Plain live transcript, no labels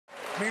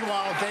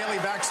Meanwhile,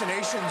 daily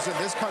vaccinations in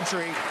this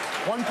country,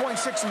 1.6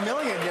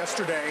 million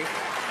yesterday.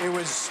 It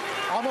was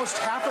almost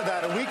half of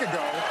that a week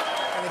ago,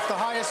 and it's the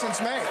highest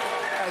since May.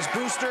 As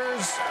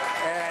boosters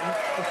and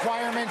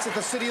requirements at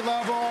the city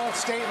level,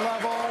 state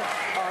level,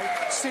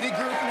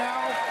 Citigroup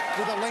now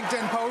with a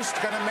LinkedIn post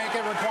going to make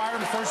it required,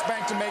 the first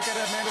bank to make it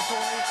a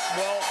mandatory.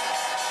 Well,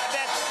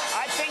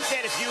 I think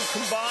that if you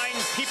combine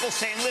people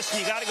saying, listen,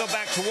 you got to go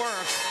back to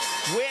work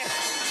with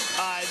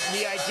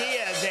the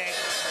idea that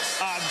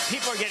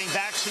people are getting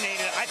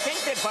vaccinated, I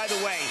think that, by the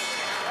way,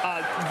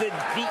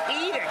 the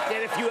edict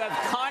that if you have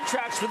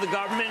contracts with the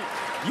government,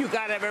 you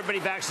got to have everybody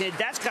vaccinated,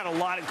 that's got a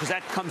lot of, because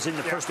that comes in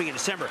the first week of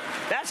December,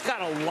 that's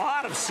got a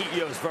lot of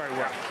CEOs very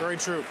well. Very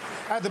true.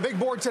 At the big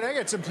board today,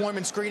 it's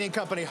employment screening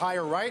company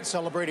Hire Right,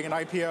 celebrating an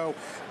IPO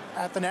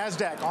at the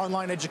NASDAQ.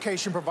 Online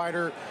education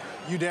provider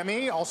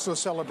Udemy also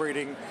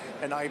celebrating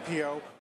an IPO.